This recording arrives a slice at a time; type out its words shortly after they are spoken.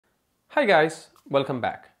Hi guys, welcome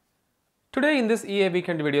back. Today in this EA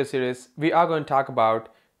Weekend video series, we are going to talk about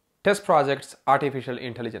test projects artificial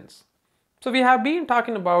intelligence. So we have been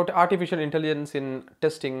talking about artificial intelligence in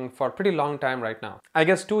testing for a pretty long time right now. I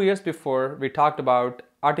guess 2 years before, we talked about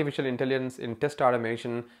artificial intelligence in test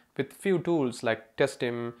automation with few tools like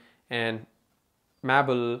TestIm and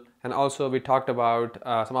Mabel, and also we talked about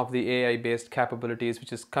some of the AI based capabilities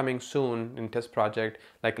which is coming soon in test project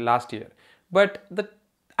like last year. But the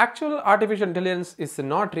actual artificial intelligence is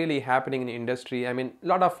not really happening in the industry. I mean, a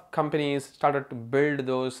lot of companies started to build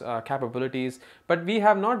those capabilities, but we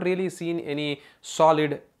have not really seen any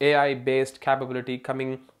solid AI based capability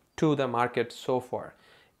coming to the market so far.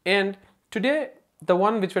 And today, the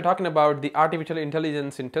one which we're talking about, the artificial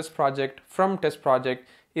intelligence in test project from test project,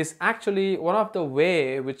 is actually one of the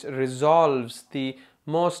way which resolves the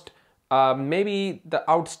most maybe the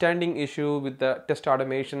outstanding issue with the test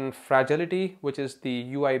automation fragility, which is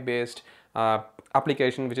the UI based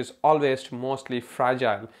application, which is always mostly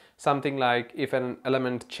fragile. Something like if an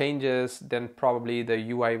element changes, then probably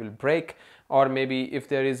the UI will break, or maybe if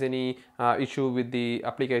there is any issue with the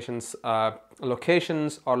application's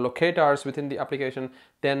locations or locators within the application,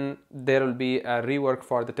 then there will be a rework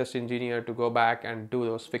for the test engineer to go back and do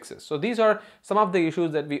those fixes. So these are some of the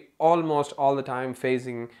issues that we almost all the time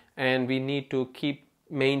facing, and we need to keep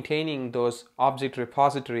maintaining those object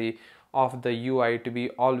repository of the UI to be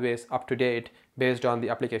always up to date based on the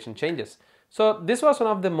application changes. So this was one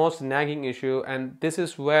of the most nagging issue, and this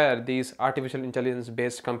is where these artificial intelligence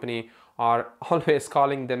based company are always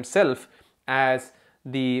calling themselves as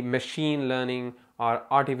the machine learning or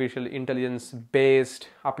artificial intelligence based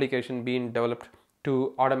application being developed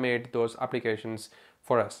to automate those applications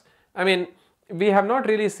for us. I mean, we have not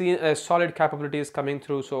really seen a solid capabilities coming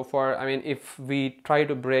through so far. I mean, if we try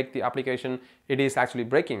to break the application, it is actually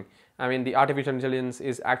breaking. I mean, the artificial intelligence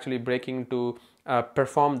is actually breaking to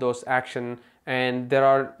perform those action, and there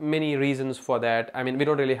are many reasons for that. I mean, we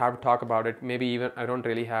don't really have to talk about it. Maybe even I don't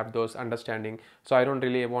really have those understanding, so I don't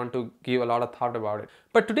really want to give a lot of thought about it.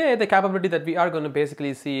 But today, the capability that we are going to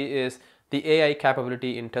basically see is the AI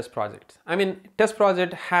capability in test projects. I mean, test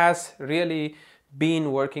project has really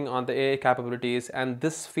been working on the AI capabilities, and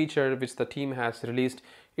this feature which the team has released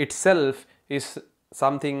itself is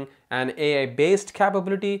something an AI based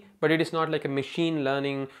capability, but it is not like a machine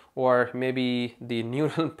learning or maybe the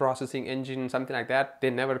neural processing engine, something like that. They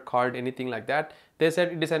never called anything like that. They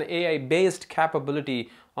said it is an AI based capability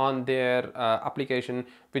on their application,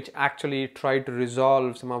 which actually try to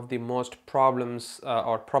resolve some of the most problems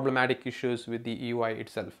or problematic issues with the UI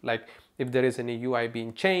itself. Like if there is any UI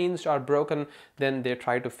being changed or broken, then they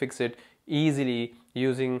try to fix it easily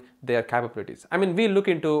using their capabilities. I mean, we'll look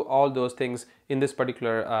into all those things in this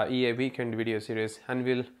particular EA Weekend video series, and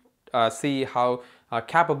we'll see how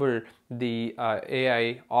capable the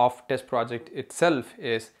AI of test project itself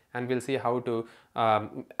is, and we'll see how to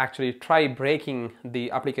actually try breaking the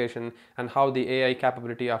application, and how the AI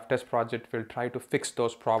capability of test project will try to fix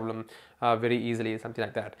those problems very easily, something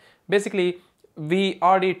like that. Basically, we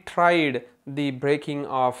already tried the breaking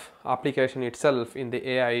of application itself in the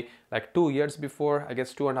AI like 2 years before, I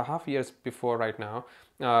guess 2.5 years before right now,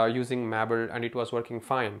 using Mabel, and it was working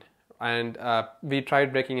fine. And we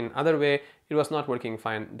tried breaking in other way, it was not working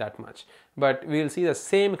fine that much. But we'll see the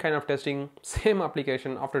same kind of testing, same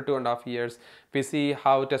application after 2.5 years. We see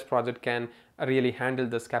how test project can really handle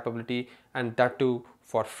this capability, and that too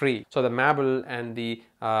for free. So the Mabel and the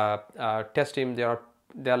TestIm, they are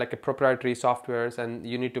like a proprietary softwares, and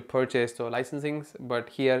you need to purchase the licensings, but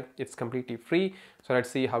here it's completely free. So let's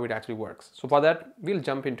see how it actually works. So for that, we'll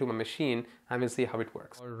jump into my machine and we'll see how it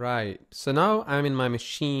works. All right, so now I'm in my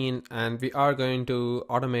machine, and we are going to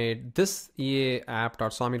automate this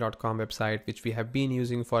EAApp.somi.com website, which we have been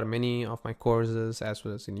using for many of my courses as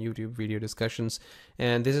well as in YouTube video discussions.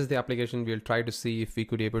 And this is the application. We'll try to see if we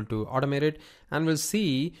could be able to automate it, and we'll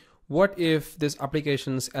see what if this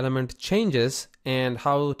application's element changes and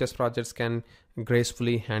how test projects can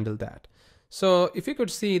gracefully handle that. So if you could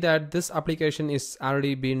see that this application is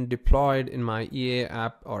already been deployed in my EA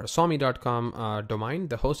app or somi.com domain,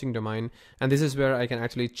 the hosting domain, and this is where I can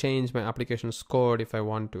actually change my application's code if I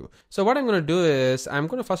want to. So what I'm going to do is I'm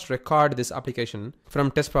going to first record this application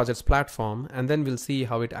from TestProject Platform, and then we'll see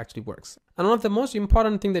how it actually works. And one of the most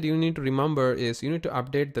important thing that you need to remember is you need to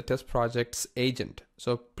update the test project's agent.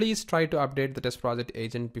 So please try to update the test project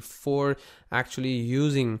agent before actually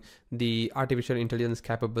using the artificial intelligence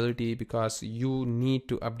capability, because you need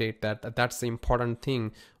to update that. That's the important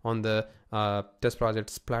thing on the test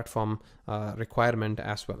projects platform requirement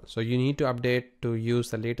as well. So you need to update to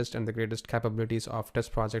use the latest and the greatest capabilities of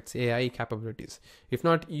test projects AI capabilities. If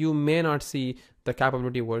not, you may not see the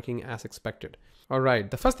capability working as expected. All right,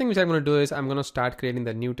 the first thing which I'm going to do is I'm going to start creating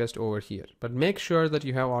the new test over here, but make sure that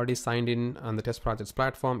you have already signed in on the test projects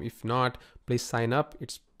platform. If not, please sign up.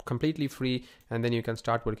 It's completely free, and then you can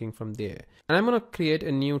start working from there. And I'm going to create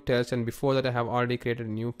a new test, and before that I have already created a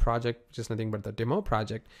new project, which is nothing but the demo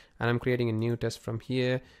project, and I'm creating a new test from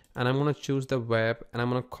here, and I'm going to choose the web, and I'm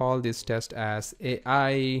going to call this test as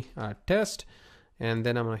AI test, and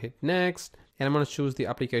then I'm going to hit next, and I'm going to choose the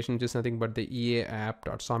application, which is nothing but the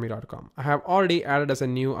eaapp.somi.com. I have already added as a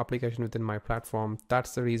new application within my platform.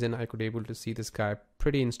 That's the reason I could able to see this guy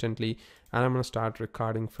pretty instantly, and I'm going to start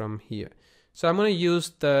recording from here. So I'm going to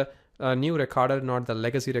use the new recorder, not the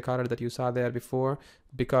legacy recorder that you saw there before,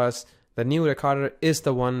 because the new recorder is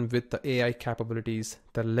the one with the AI capabilities.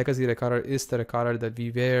 The legacy recorder is the recorder that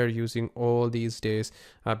we were using all these days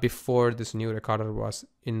before this new recorder was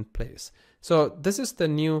in place. So this is the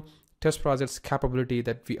new test projects capability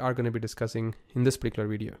that we are going to be discussing in this particular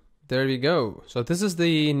video. There we go. So this is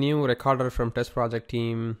the new recorder from test project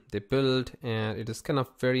team they built, and it is kind of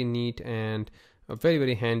very neat and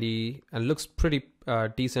very handy, and looks pretty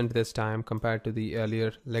decent this time compared to the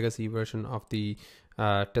earlier legacy version of the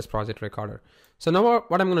test project recorder. So now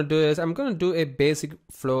what I'm going to do is I'm going to do a basic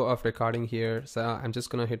flow of recording here. So I'm just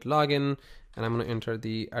going to hit login, and I'm going to enter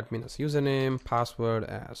the admin as username, password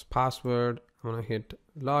as password. I'm going to hit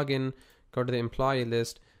login, go to the employee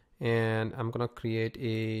list, and I'm going to create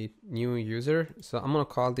a new user. So I'm going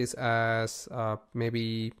to call this as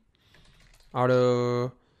maybe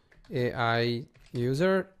auto AI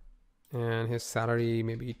user, and his salary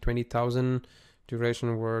maybe 20,000.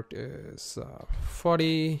 Duration worked is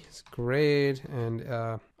 40. It's great. And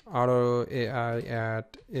auto AI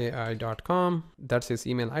at ai.com. That's his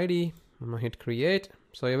email ID. I'm gonna hit create.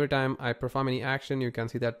 So every time I perform any action, you can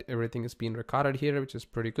see that everything is being recorded here, which is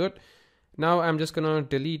pretty good. Now I'm just gonna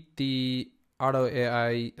delete the auto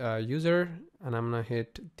AI user, and I'm gonna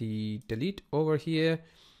hit the delete over here,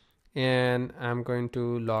 and I'm going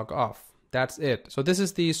to log off. That's it. So this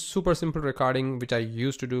is the super simple recording which I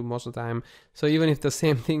used to do most of the time. So even if the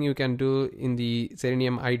same thing you can do in the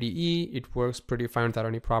Selenium IDE, it works pretty fine without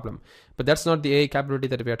any problem. But that's not the AI capability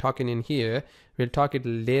that we are talking in here. We'll talk it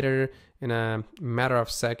later in a matter of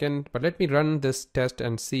second. But let me run this test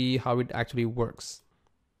and see how it actually works.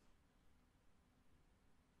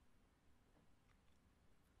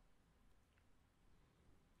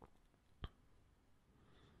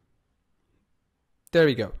 There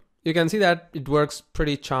we go. You can see that it works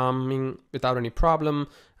pretty charming without any problem.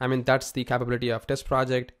 I mean, that's the capability of test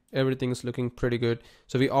project. Everything is looking pretty good.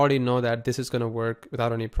 So we already know that this is going to work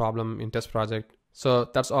without any problem in test project.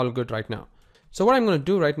 So that's all good right now. So what I'm going to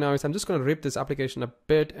do right now is I'm just going to rip this application a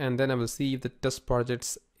bit, and then I will see if the test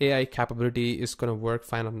project's AI capability is going to work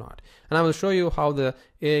fine or not. And I will show you how the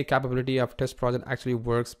AI capability of test project actually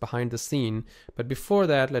works behind the scene. But before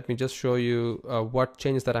that, let me just show you what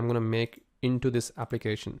changes that I'm going to make into this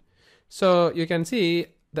application. So you can see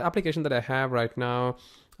the application that I have right now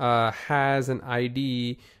has an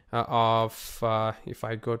ID of if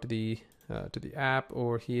I go to the app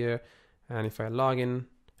over here, and if I log in,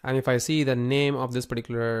 and if I see the name of this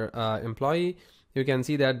particular employee, you can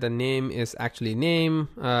see that the name is actually name,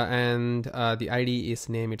 and the ID is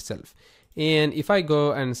name itself. And if I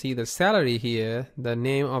go and see the salary here, the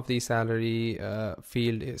name of the salary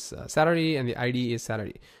field is salary, and the ID is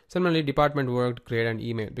salary. Similarly, department worked, grade, and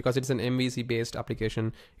email. Because it's an MVC based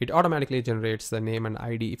application, it automatically generates the name and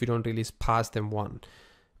ID if you don't really pass them one.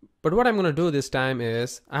 But what I'm going to do this time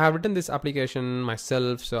is I have written this application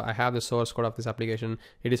myself, so I have the source code of this application.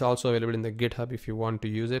 It is also available in the GitHub if you want to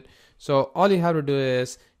use it. So all you have to do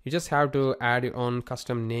is you just have to add your own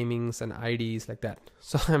custom namings and IDs like that.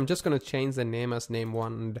 So I'm just going to change the name as name1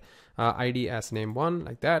 and ID as name1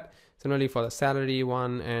 like that. Similarly for the salary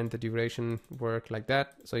one and the duration work like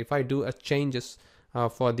that. So if I do a changes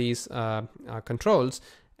for these controls,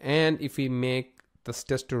 and if we make this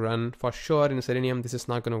test to run, for sure in Selenium this is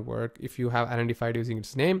not going to work if you have identified using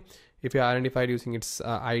its name. If you are identified using its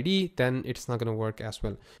ID, then it's not going to work as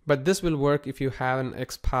well. But this will work if you have an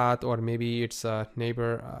XPath or maybe it's a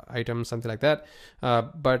neighbor item, something like that.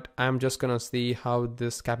 But I'm just going to see how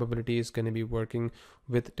this capability is going to be working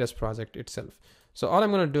with test project itself. So all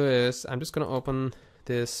I'm going to do is I'm just going to open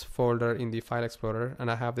this folder in the file explorer,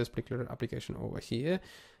 and I have this particular application over here.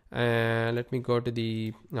 And let me go to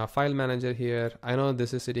the file manager here. I know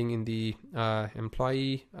this is sitting in the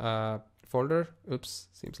employee folder. Oops,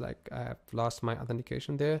 seems like I have lost my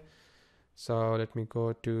authentication there. So let me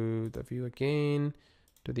go to the view again,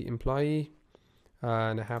 to the employee,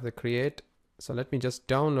 and I have the create. So let me just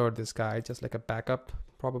download this guy, just like a backup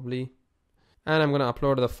probably. And I'm going to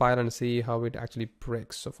upload the file and see how it actually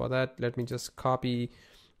breaks. So for that, let me just copy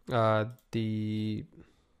the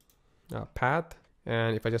path.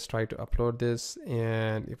 And if I just try to upload this,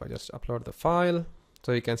 and if I just upload the file,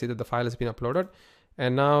 so you can see that the file has been uploaded.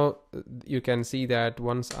 And now you can see that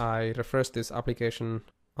once I refresh this application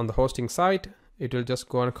on the hosting site, it will just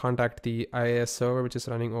go and contact the IIS server, which is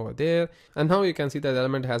running over there. And now you can see that the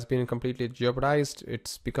element has been completely jeopardized.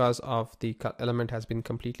 It's because of the element has been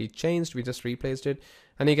completely changed. We just replaced it.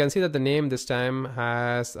 And you can see that the name this time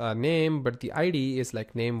has a name, but the ID is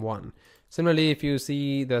like name1. Similarly, if you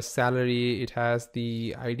see the salary, it has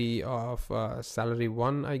the ID of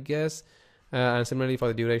salary1, I guess. And similarly for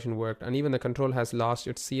the duration worked, and even the control has lost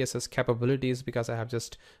its CSS capabilities because I have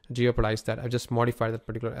just jeopardized that. I've just modified that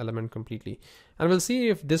particular element completely. And we'll see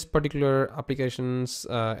if this particular application's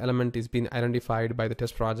element is being identified by the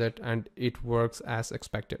test project and it works as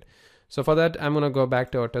expected. So for that, I'm going to go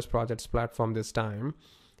back to our TestProject platform this time,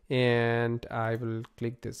 and I will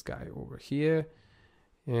click this guy over here.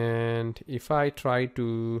 And if I try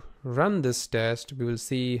to run this test, we will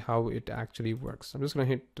see how it actually works. I'm just going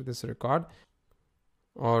to hit this record.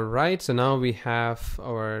 All right, so now we have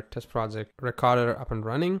our test project recorder up and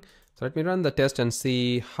running. So let me run the test and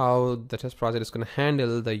see how the test project is going to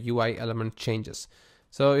handle the UI element changes.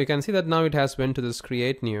 So you can see that now it has went to this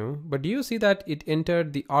create new, but do you see that it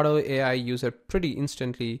entered the auto AI user pretty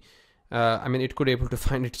instantly? I mean, it could able to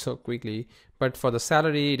find it so quickly, but for the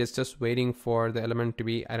salary, it is just waiting for the element to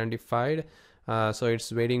be identified. So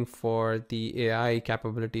it's waiting for the AI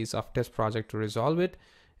capabilities of test project to resolve it.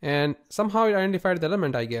 And somehow it identified the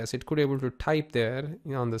element, I guess. It could able to type there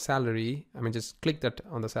on the salary. I mean, just click that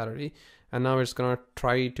on the salary. And now it's going to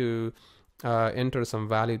try to enter some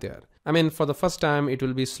value there. I mean, for the first time, it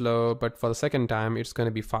will be slow, but for the second time, it's going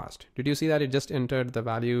to be fast. Did you see that? It just entered the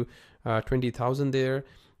value 20,000 there.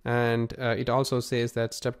 And it also says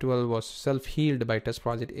that step 12 was self-healed by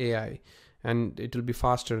TestProject AI, and it will be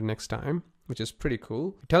faster next time, which is pretty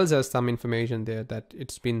cool. It tells us some information there that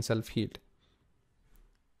it's been self-healed.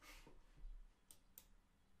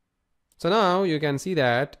 So now you can see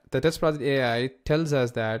that the TestProject AI tells us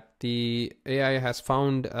that the AI has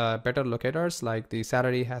found better locators, like the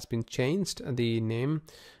salary has been changed, the name.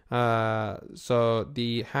 So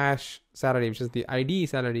the hash salary, which is the ID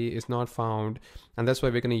salary, is not found, and that's why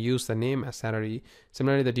we're going to use the name as salary.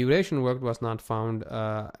 Similarly, the duration worked was not found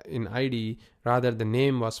in ID, rather the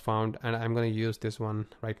name was found, and I'm going to use this one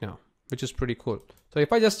right now, which is pretty cool. So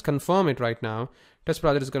if I just confirm it right now,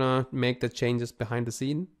 TestProject is going to make the changes behind the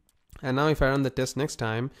scene. And now if I run the test next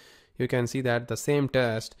time, you can see that the same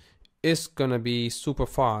test is going to be super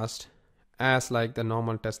fast as like the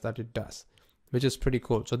normal test that it does, which is pretty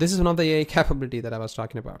cool. So this is one of the AI capability that I was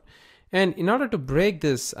talking about. And in order to break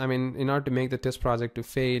this, I mean, in order to make the test project to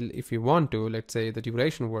fail, if you want to, let's say the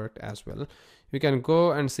duration worked as well, you can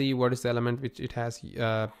go and see what is the element which it has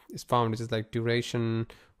is found, which is like duration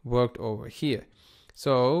worked over here.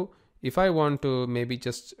 So if I want to maybe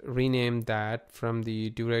just rename that from the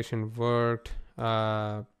duration worked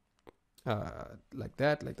like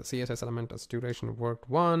that, like the CSS element as duration worked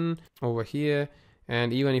 1 over here.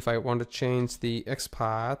 And even if I want to change the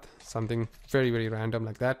XPath, something very, very random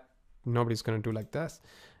like that, nobody's going to do like this.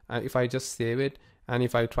 If I just save it, and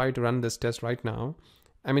if I try to run this test right now,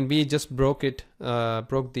 I mean, we just broke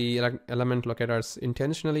the element locators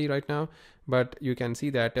intentionally right now, but you can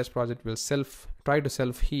see that TestProject will try to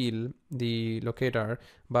self-heal the locator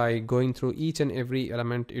by going through each and every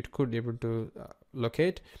element it could be able to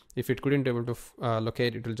locate. If it couldn't be able to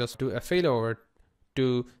locate, it will just do a failover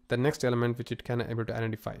to the next element which it can able to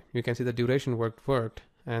identify. You can see the duration worked,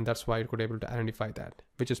 and that's why it could able to identify that,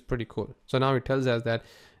 which is pretty cool. So now it tells us that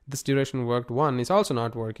this duration worked 1 is also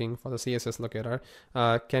not working for the CSS locator.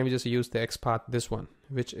 Can we just use the XPath, this one,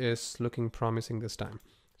 which is looking promising this time.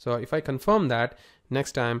 So if I confirm that,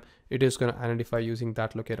 next time it is going to identify using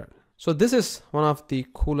that locator. So this is one of the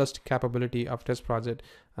coolest capability of TestProject.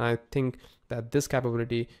 I think that this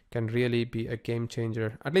capability can really be a game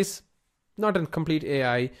changer, at least not a complete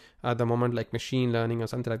AI at the moment, like machine learning or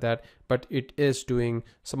something like that, but it is doing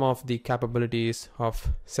some of the capabilities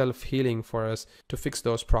of self-healing for us to fix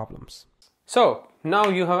those problems. So now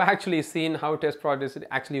you have actually seen how TestProject is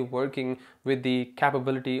actually working with the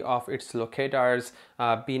capability of its locators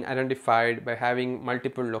being identified by having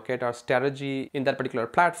multiple locator strategy in that particular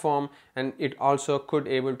platform, and it also could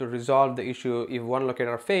able to resolve the issue. If one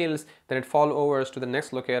locator fails, then it fall overs to the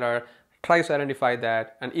next locator, tries to identify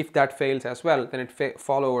that, and if that fails as well, then it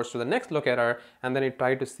follows to the next locator, and then it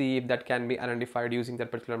try to see if that can be identified using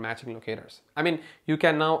that particular matching locators. I mean, you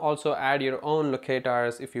can now also add your own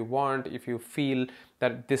locators if you want, if you feel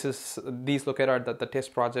that these locators that the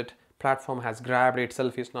TestProject platform has grabbed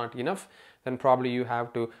itself is not enough, then probably you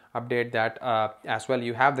have to update that as well.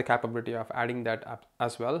 You have the capability of adding that up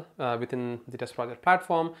as well within the TestProject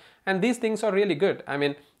platform, and these things are really good. I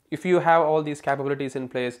mean, if you have all these capabilities in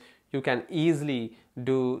place, you can easily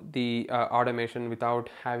do the automation without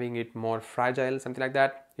having it more fragile, something like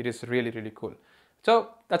that. It is really, really cool.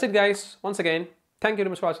 So that's it, guys. Once again, thank you very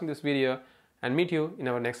much for watching this video, and meet you in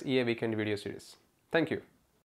our next EA Weekend video series. Thank you.